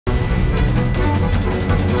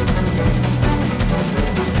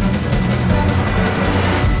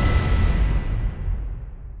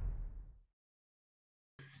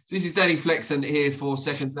So this is Danny Flexen here for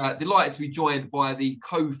Seconds Out. Delighted to be joined by the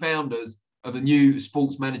co-founders of the new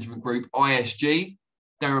sports management group, ISG,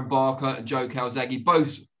 Darren Barker and Joe Calzaghe,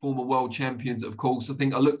 both former world champions, of course. I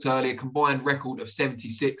think I looked earlier, combined record of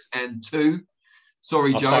 76-2.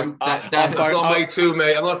 Sorry, Joe. That's not me too,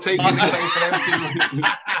 mate. I'm not taking the claim for them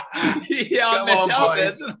too. Yeah, I messed it up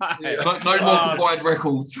there, didn't I? Yeah. No more combined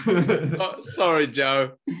records. Sorry,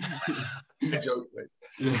 Joe. Joke, mate.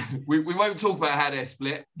 Yeah. We won't talk about how they're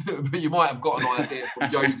split, but you might have got an idea from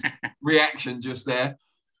Joe's reaction just there.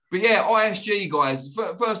 But yeah, ISG, guys,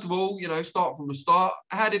 first of all, start from the start.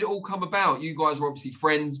 How did it all come about? You guys were obviously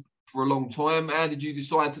friends for a long time. How did you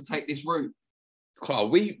decide to take this route?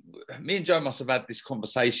 Carl, me and Joe must have had this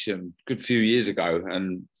conversation a good few years ago,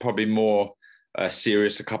 and probably more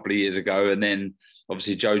serious a couple of years ago. And then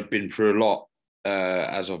obviously Joe's been through a lot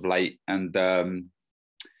as of late, and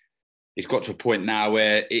it's got to a point now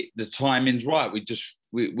where the timing's right.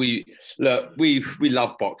 We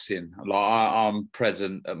love boxing. Like I'm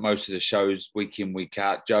present at most of the shows week in, week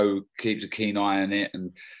out. Joe keeps a keen eye on it,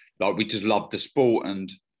 and like we just love the sport.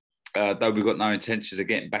 And though we've got no intentions of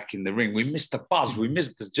getting back in the ring, we missed the buzz, we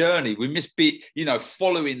missed the journey, we missed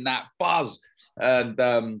following that buzz.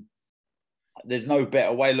 And there's no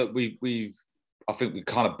better way. Look, I think we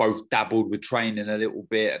kind of both dabbled with training a little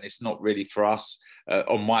bit, and it's not really for us.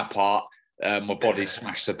 On my part, my body's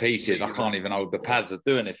smashed to pieces. I can't even hold the pads or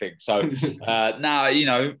do anything. So now,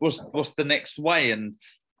 what's the next way? And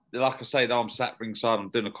like I say, I'm sat ringside, I'm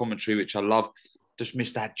doing a commentary, which I love. Just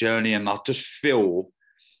missed that journey, and I just feel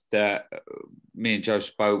that me and Joe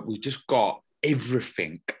spoke. We just got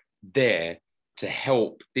everything there to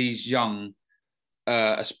help these young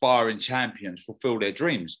aspiring champions fulfill their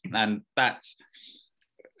dreams, and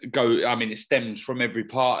it stems from every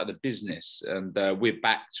part of the business. And we're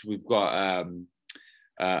backed. We've got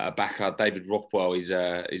a backer, David Rothwell. He's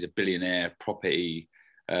a billionaire property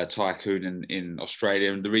tycoon in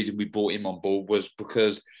Australia, and the reason we brought him on board was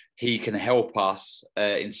because he can help us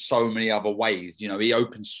in so many other ways. He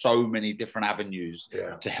opens so many different avenues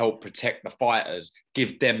to help protect the fighters,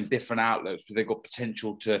 give them different outlets where they've got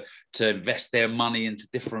potential to invest their money into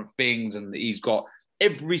different things. And he's got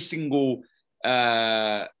every single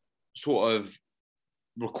sort of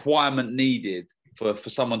requirement needed for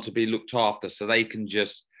someone to be looked after, so they can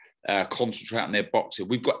just concentrate on their boxing.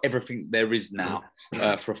 We've got everything there is now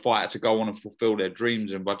for a fighter to go on and fulfill their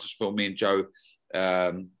dreams. And I just feel me and Joe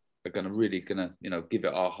are going to give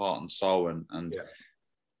it our heart and soul. And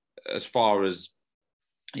as far as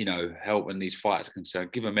helping these fighters are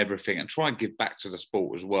concerned, give them everything and try and give back to the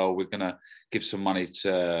sport as well. We're going to give some money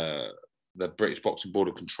to the British Boxing Board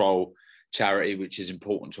of Control charity, which is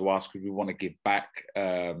important to us because we want to give back.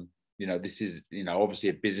 This is obviously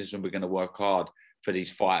a business, and we're going to work hard for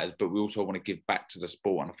these fighters, but we also want to give back to the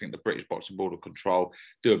sport. And I think the British Boxing Board of Control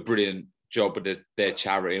do a brilliant job with their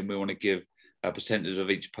charity, and we want to give a percentage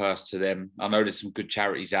of each purse to them. I know there's some good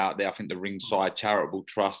charities out there. I think the Ringside Charitable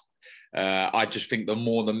Trust. I just think the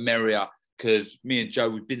more the merrier, because me and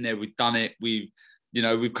Joe, we've been there, we've done it. We've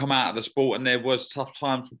come out of the sport, and there was tough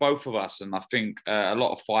times for both of us. And I think a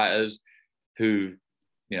lot of fighters who,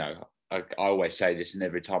 I always say this, and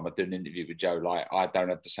every time I do an interview with Joe, like, I don't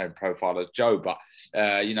have the same profile as Joe, but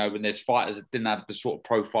when there's fighters that didn't have the sort of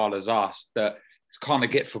profile as us, that kind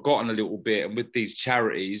of get forgotten a little bit. And with these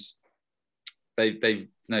charities, they're going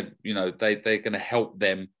to help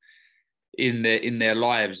them in their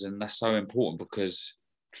lives, and that's so important because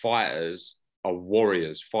fighters are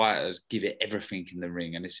warriors. Fighters give it everything in the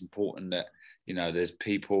ring, and it's important that there's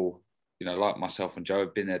people like myself and Joe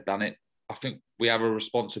have been there, done it. I think we have a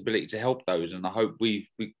responsibility to help those, and I hope we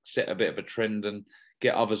set a bit of a trend and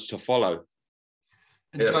get others to follow.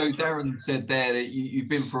 And Joe, Darren said there that you've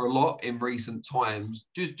been through a lot in recent times.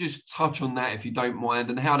 Just touch on that if you don't mind,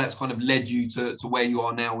 and how that's kind of led you to where you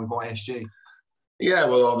are now with ISG. Yeah,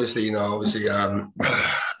 well, obviously, since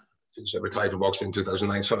I retired from boxing in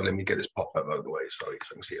 2009. Sorry, let me get this pop-up out of the way. Sorry,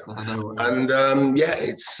 so I can see it. And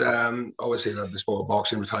it's obviously the sport of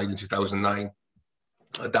boxing, retired in 2009.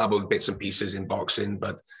 I dabbled bits and pieces in boxing,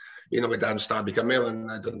 but my dad started becoming ill,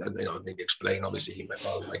 and I didn't need to explain. Obviously, he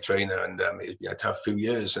was my trainer, and it was a tough few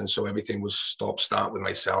years, and so everything was stop-start with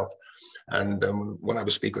myself. And when I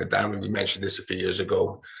was speaking with Darren, we mentioned this a few years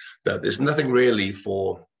ago, that there's nothing really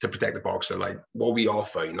to protect the boxer like what we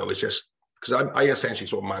offer. It's just because I essentially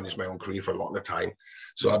sort of managed my own career for a lot of the time.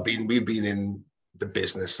 So we've been in the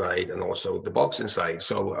business side and also the boxing side.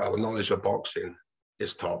 So our knowledge of boxing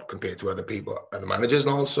is top compared to other people, other managers,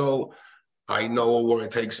 and also I know what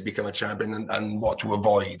it takes to become a champion and what to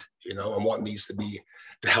avoid, you know, and what needs to be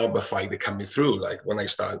to help a fighter coming through. Like when I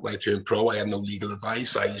turned pro, I had no legal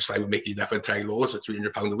advice. I would make enough at Terry Laws for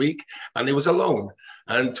 £300 a week, and it was a loan.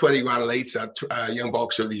 And 20 grand later, young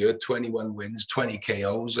boxer of the year, 21 wins, 20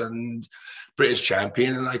 KOs, and British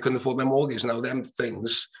champion, and I couldn't afford my mortgage. Now, them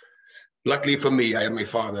things, luckily for me, I had my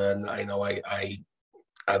father, and I know I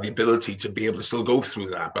had the ability to be able to still go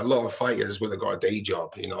through that. But a lot of fighters would have got a day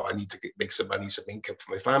job. You know, I need to make some money, some income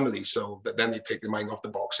for my family. So that then they take their mind off the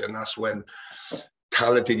boxing, and that's when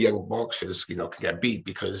talented young boxers, you know, can get beat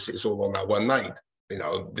because it's all on that one night. You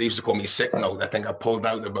know, they used to call me sick note. I think I pulled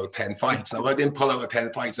out about 10 fights. Now, I didn't pull out of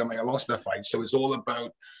 10 fights. I might have lost a fight. So it's all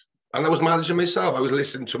about, and I was managing myself. I was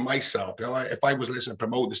listening to myself. You know, if I was listening to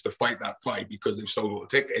promoters to fight that fight because they've sold all the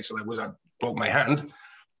tickets and I broke my hand,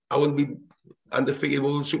 I wouldn't be undefeated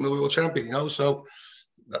world super world champion, you know. So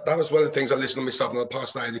that was one of the things I listened to myself, and I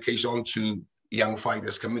passed that education on to young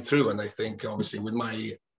fighters coming through. And I think obviously with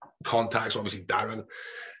my contacts, obviously Darren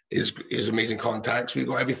is amazing contacts. We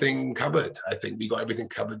got everything covered. I think we got everything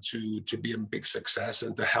covered to be a big success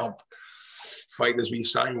and to help fighters we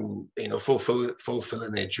sign, you know,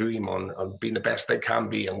 fulfilling their dream on being the best they can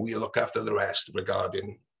be, and we look after the rest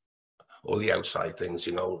regarding all the outside things,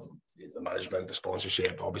 you know, the management, the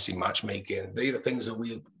sponsorship, obviously matchmaking. They're the things that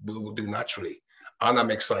we will do naturally. And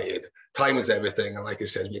I'm excited. Time is everything. And like I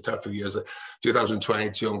said, it's been a tough few years.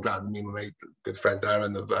 2022, I'm glad me and my good friend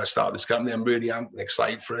Darren have started this company. I'm really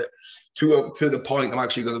excited for it. To the point, I'm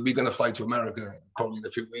actually going to fly to America probably in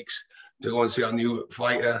a few weeks to go and see our new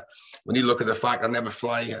fighter. When you look at the fact I never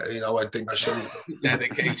fly, you know, I think that shows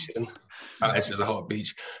dedication. This is a hot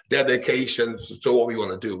beach. Dedication to what we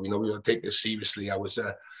want to do. You know, we want to take this seriously. I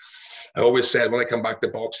always said when I come back to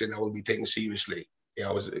boxing, I will be taken seriously. You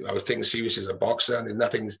know, I was taken seriously as a boxer, and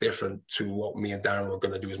nothing's different to what me and Darren were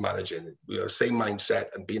going to do as managing. We have the same mindset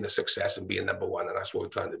and being a success and being number one, and that's what we're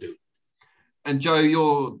trying to do. And Joe,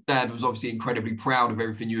 your dad was obviously incredibly proud of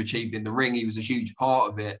everything you achieved in the ring. He was a huge part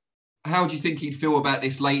of it. How do you think he'd feel about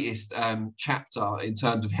this latest chapter in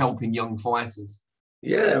terms of helping young fighters?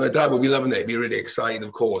 Yeah, my dad would be loving it. He'd be really excited,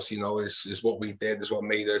 of course. You know, it's what we did. It's what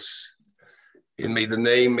made us. It made the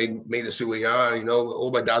name, made us who we are. You know, all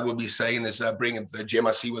my dad would be saying is, bring him to the gym.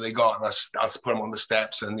 I see what they got, and I'll put him on the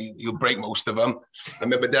steps, and he'll break most of them. I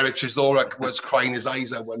remember Derek Chisora was crying his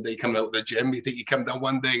eyes out one day coming out of the gym. You think you come down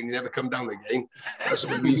one day and you never come down again. That's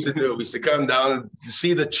what we used to do. We used to come down and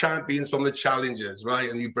see the champions from the challengers, right?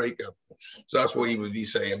 And you break them. So that's what he would be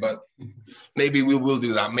saying. But maybe we will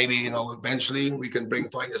do that. Maybe, you know, eventually we can bring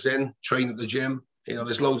fighters in, train at the gym. You know,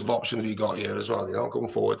 there's loads of options we got here as well, you know, going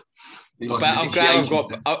forward. I'm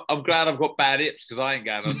glad I've got bad hips because I ain't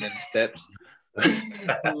going on them steps.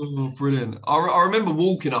 Oh, brilliant. I remember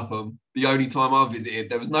walking up them the only time I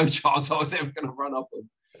visited. There was no chance I was ever going to run up them.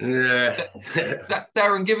 Yeah.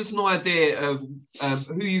 Darren, give us an idea of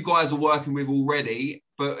who you guys are working with already,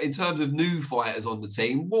 but in terms of new fighters on the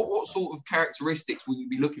team, what sort of characteristics will you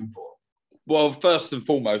be looking for? Well, first and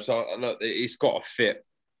foremost, look, it's got to fit.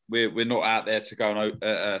 We're not out there to go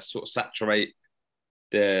and sort of saturate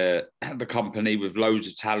the company with loads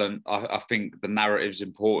of talent. I think the narrative is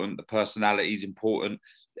important, the personality is important.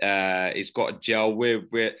 It's got a gel.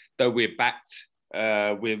 Though we're backed,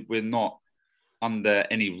 we're not under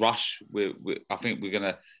any rush. I think we're going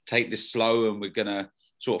to take this slow, and we're going to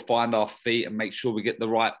sort of find our feet and make sure we get the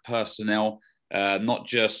right personnel, not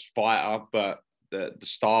just fighter, but the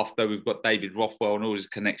staff. Though we've got David Rothwell and all his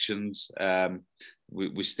connections.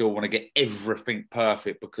 We still want to get everything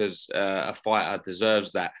perfect because a fighter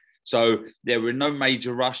deserves that. So yeah, we're in no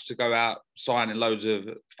major rush to go out signing loads of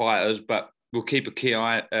fighters, but we'll keep a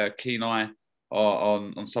keen eye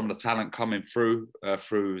on some of the talent coming through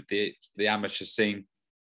the amateur scene.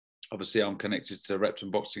 Obviously, I'm connected to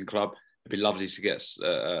Repton Boxing Club. It'd be lovely to get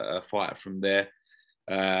a fighter from there,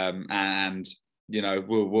 and you know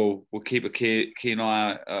we'll keep a keen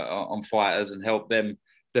eye on fighters and help them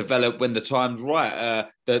develop when the time's right.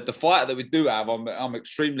 The fighter that we do have, I'm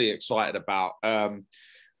extremely excited about. I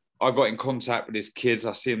got in contact with his kids.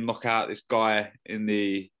 I see him knock out this guy in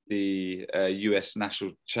the US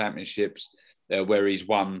National Championships, where he's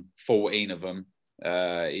won 14 of them.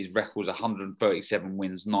 His record's 137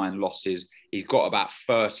 wins, 9 losses. He's got about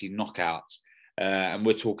 30 knockouts. And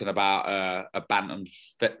we're talking about a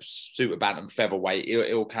super bantam featherweight.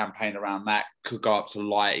 He'll campaign around that. Could go up to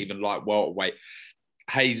even light welterweight.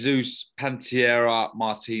 Jesus Pantera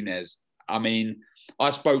Martinez. I mean, I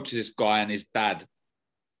spoke to this guy and his dad,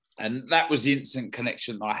 and that was the instant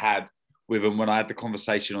connection I had with him when I had the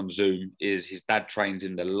conversation on Zoom. Is his dad trains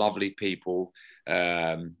in the lovely people,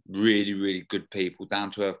 Really, really good people,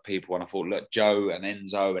 down-to-earth people. And I thought, look, Joe and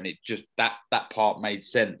Enzo, and it just, that part made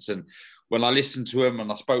sense. And when I listened to him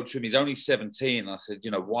and I spoke to him, he's only 17. I said,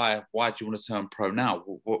 you know, why do you want to turn pro now?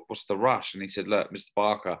 What's the rush? And he said, look, Mr.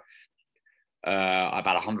 Barker, I've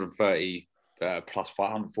had 140 plus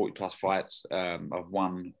fights. I've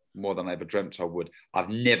won more than I ever dreamt I would. I've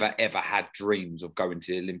never, ever had dreams of going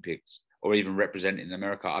to the Olympics or even representing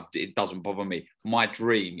America. It doesn't bother me. My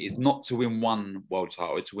dream is not to win one world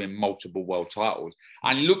title, it's to win multiple world titles.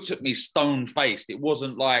 And he looked at me stone-faced. It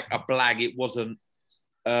wasn't like a blag. It wasn't,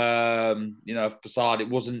 you know, facade. It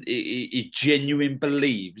wasn't, he genuinely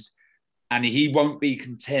believes, and he won't be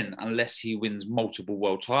content unless he wins multiple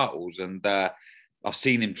world titles. And I've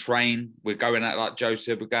seen him train. We're going out, like Joe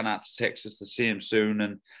said, we're going out to Texas to see him soon.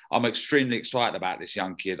 And I'm extremely excited about this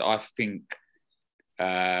young kid. I think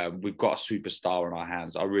we've got a superstar in our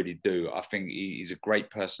hands. I really do. I think he's a great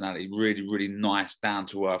personality, really, really nice,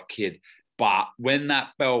 down-to-earth kid. But when that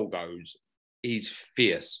bell goes, he's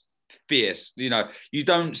fierce. You know, you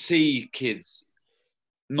don't see kids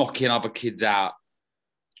knocking other kids out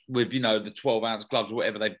with, you know, the 12-ounce gloves or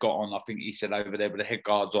whatever they've got on. I think he said over there with the head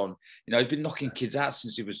guards on. You know, he's been knocking kids out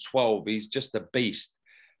since he was 12. He's just a beast.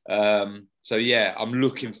 So, yeah, I'm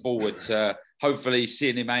looking forward to hopefully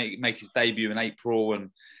seeing him make his debut in April. And,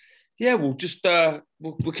 yeah, we'll just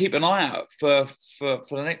we'll keep an eye out for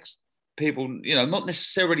the next people, you know, not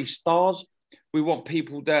necessarily stars. We want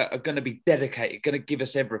people that are going to be dedicated, going to give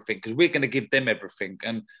us everything, because we're going to give them everything.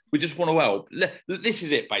 And we just want to help. This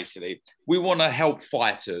is it, basically. We want to help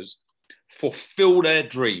fighters fulfill their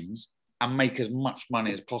dreams and make as much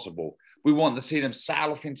money as possible. We want to see them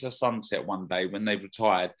sail off into the sunset one day when they've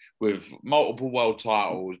retired with multiple world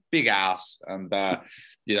titles, big house, and,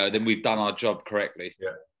 you know, then we've done our job correctly.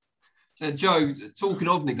 Yeah. Joe, talking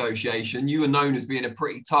of negotiation, you were known as being a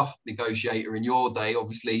pretty tough negotiator in your day,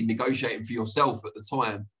 obviously negotiating for yourself at the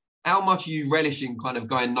time. How much are you relishing kind of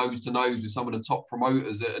going nose to nose with some of the top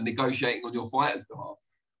promoters that are negotiating on your fighters' behalf?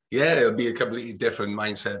 Yeah, it'll be a completely different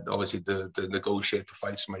mindset, obviously, to negotiate for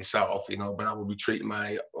fights myself, you know, but I would be treating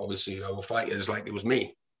our fighters like it was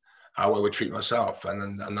me, how I would treat myself.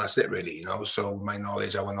 And that's it, really, you know. So our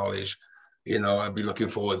knowledge, you know, I'd be looking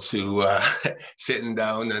forward to sitting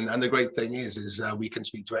down. And the great thing is we can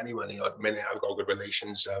speak to anyone. You know, at the minute I've got good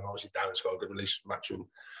relations. Obviously, Darren's got a good relationship with Matchroom.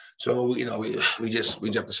 So, you know, we just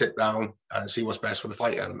have to sit down and see what's best for the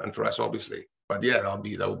fight and for us, obviously. But yeah,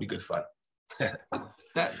 that would be good fun.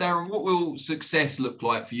 Darren, what will success look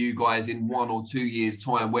like for you guys in 1 or 2 years'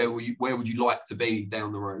 time? Where would you like to be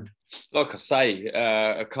down the road? Like I say,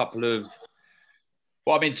 a couple of.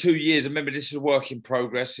 Well, I mean, 2 years. Remember, this is a work in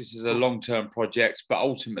progress. This is a long-term project, but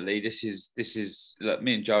ultimately, this is. Look,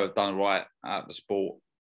 me and Joe have done right out of the sport,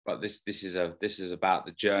 but this is about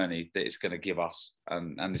the journey that it's going to give us,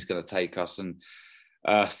 and it's going to take us. And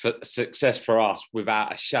for success for us,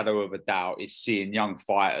 without a shadow of a doubt, is seeing young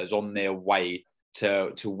fighters on their way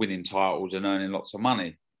to winning titles and earning lots of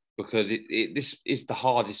money, because this is the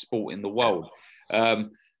hardest sport in the world. And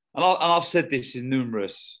I've said this in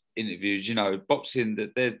numerous interviews, you know, boxing,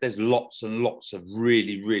 that there's lots and lots of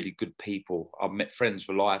really, really good people. I've met friends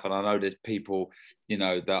for life, and I know there's people, you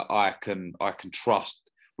know, that I can trust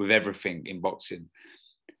with everything in boxing.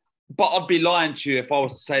 But I'd be lying to you if I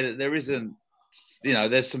was to say that there isn't, you know,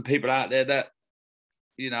 there's some people out there that,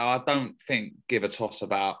 you know, I don't think give a toss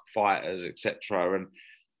about fighters, etc. And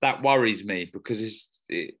that worries me, because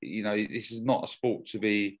you know, this is not a sport to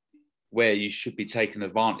be where you should be taken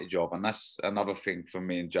advantage of. And that's another thing for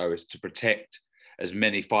me and Joe, is to protect as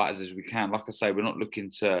many fighters as we can. Like I say, we're not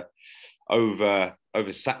looking to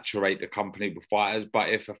oversaturate the company with fighters, but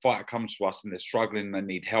if a fighter comes to us and they're struggling and they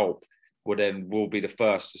need help, well, then we'll be the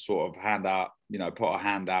first to sort of hand out, you know, put our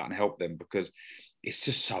hand out and help them, because it's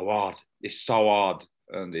just so hard. It's so hard.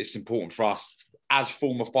 And it's important for us as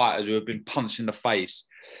former fighters who have been punched in the face,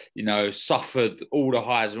 you know, suffered all the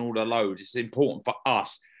highs and all the lows. It's important for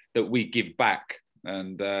us that we give back.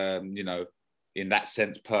 And, you know, in that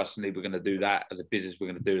sense, personally, we're going to do that. As a business, we're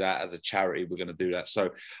going to do that. As a charity, we're going to do that. So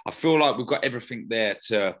I feel like we've got everything there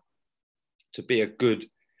to be a good,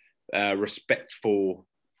 respectful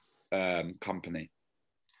company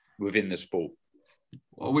within the sport.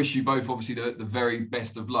 Well, I wish you both, obviously, the very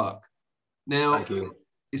best of luck. Now, thank you.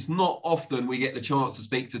 It's not often we get the chance to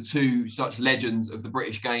speak to two such legends of the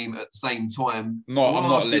British game at the same time. I'm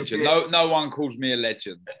not a legend. No one calls me a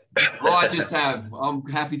legend. Well, I just have. I'm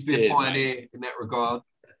happy to be a pioneer in that regard.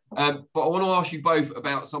 But I want to ask you both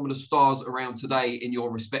about some of the stars around today in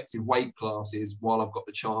your respective weight classes while I've got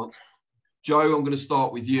the chance. Joe, I'm going to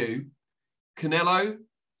start with you. Canelo,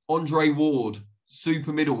 Andre Ward.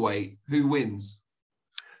 super middleweight, who wins?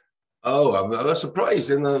 Oh, I'm surprised.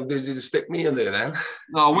 Did you stick me in there then?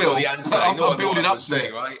 No, I will. The answer. I'm building up to say,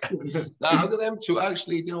 it. Right? Out of them two,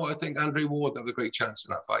 actually, I think Andre Ward had a great chance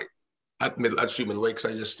in that fight at super middleweight,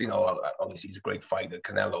 because I just, obviously he's a great fighter,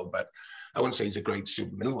 Canelo, but I wouldn't say he's a great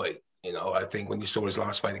super middleweight. I think when you saw his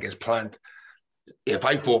last fight against Plant, if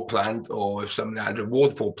I fought Plant, or if Andre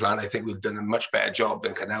Ward fought Plant, I think we've done a much better job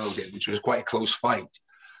than Canelo did, which was quite a close fight.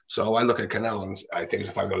 So I look at Canelo and I think it's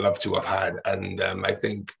a fight I would love to have had. And I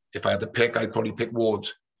think if I had to pick, I'd probably pick Ward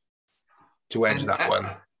to edge that one.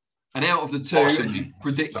 And out of the two, as you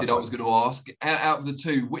predicted, I was going to ask, out of the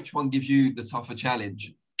two, which one gives you the tougher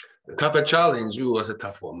challenge? The tougher challenge, was a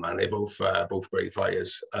tough one, man. They're both great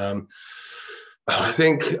fighters. I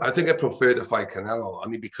think I prefer to fight Canelo. I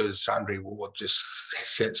mean, because Andre Ward just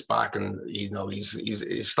sits back and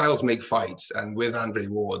his styles make fights. And with Andre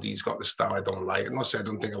Ward, he's got the style I don't like. I'm not saying I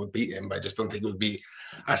don't think I would beat him, but I just don't think it would be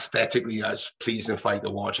aesthetically as pleasing fight to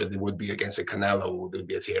watch as it would be against a Canelo. There'd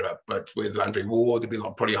be a tear up. But with Andre Ward, there'd be a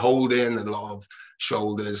lot probably holding and a lot of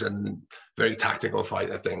shoulders and very tactical fight.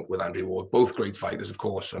 I think with Andre Ward, both great fighters, of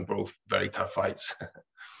course, and both very tough fights.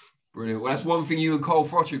 Brilliant. Well, that's one thing you and Cole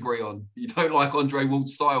Froch agree on. You don't like Andre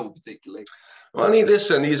Ward's style particularly. Well, I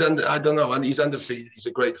don't know, and he's undefeated. He's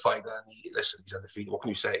a great fighter. And he's undefeated. What can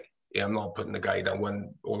you say? Yeah, I'm not putting the guy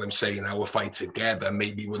down. All I'm saying, our fight together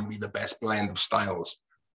maybe wouldn't be the best blend of styles,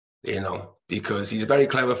 because he's a very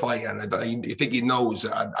clever fighter, and I think he knows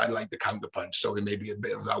I like the counter punch. So it may be a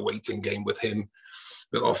bit of that waiting game with him.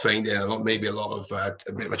 A lot of feinting, maybe a lot of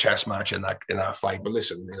a bit of a chess match in that fight. But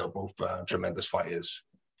listen, both tremendous fighters.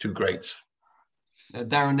 Two greats.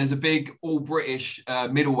 Darren, there's a big all-British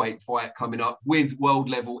middleweight fight coming up with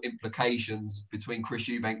world-level implications between Chris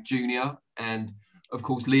Eubank Jr. and, of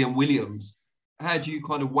course, Liam Williams. How do you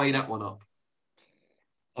kind of weigh that one up?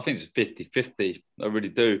 I think it's 50-50. I really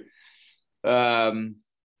do. What?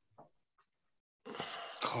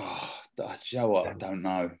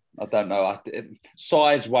 I don't know.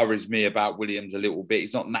 Size worries me about Williams a little bit.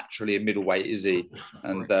 He's not naturally a middleweight, is he?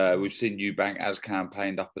 And we've seen Eubank as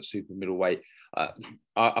campaigned up at super middleweight.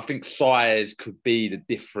 I think size could be the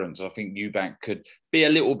difference. I think Eubank could be a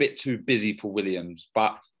little bit too busy for Williams,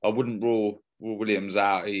 but I wouldn't rule Williams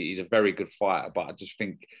out. He's a very good fighter, but I just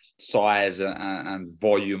think size and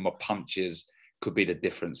volume of punches could be the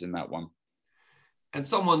difference in that one. And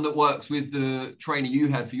someone that works with the trainer you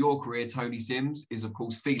had for your career, Tony Sims, is, of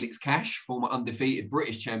course, Felix Cash, former undefeated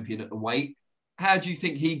British champion at the weight. How do you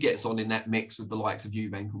think he gets on in that mix with the likes of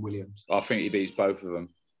Eubank and Williams? I think he beats both of them.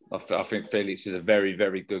 I think Felix is a very,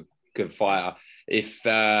 very good fighter. If,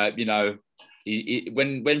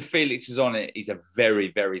 when Felix is on it, he's a very,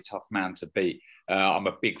 very tough man to beat. I'm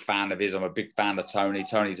a big fan of his. I'm a big fan of Tony.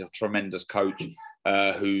 Tony's a tremendous coach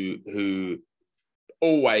who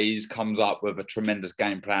always comes up with a tremendous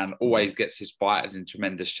game plan, always gets his fighters in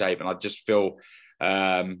tremendous shape. And I just feel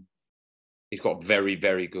he's got a very,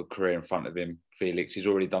 very good career in front of him, Felix. He's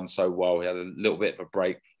already done so well. He had a little bit of a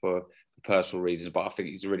break for personal reasons, but I think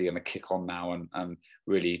he's really going to kick on now and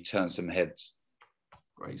really turn some heads.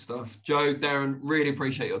 Great stuff. Joe, Darren, really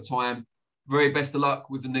appreciate your time. Very best of luck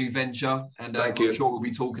with the new venture. And I'm sure we'll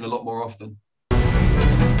be talking a lot more often.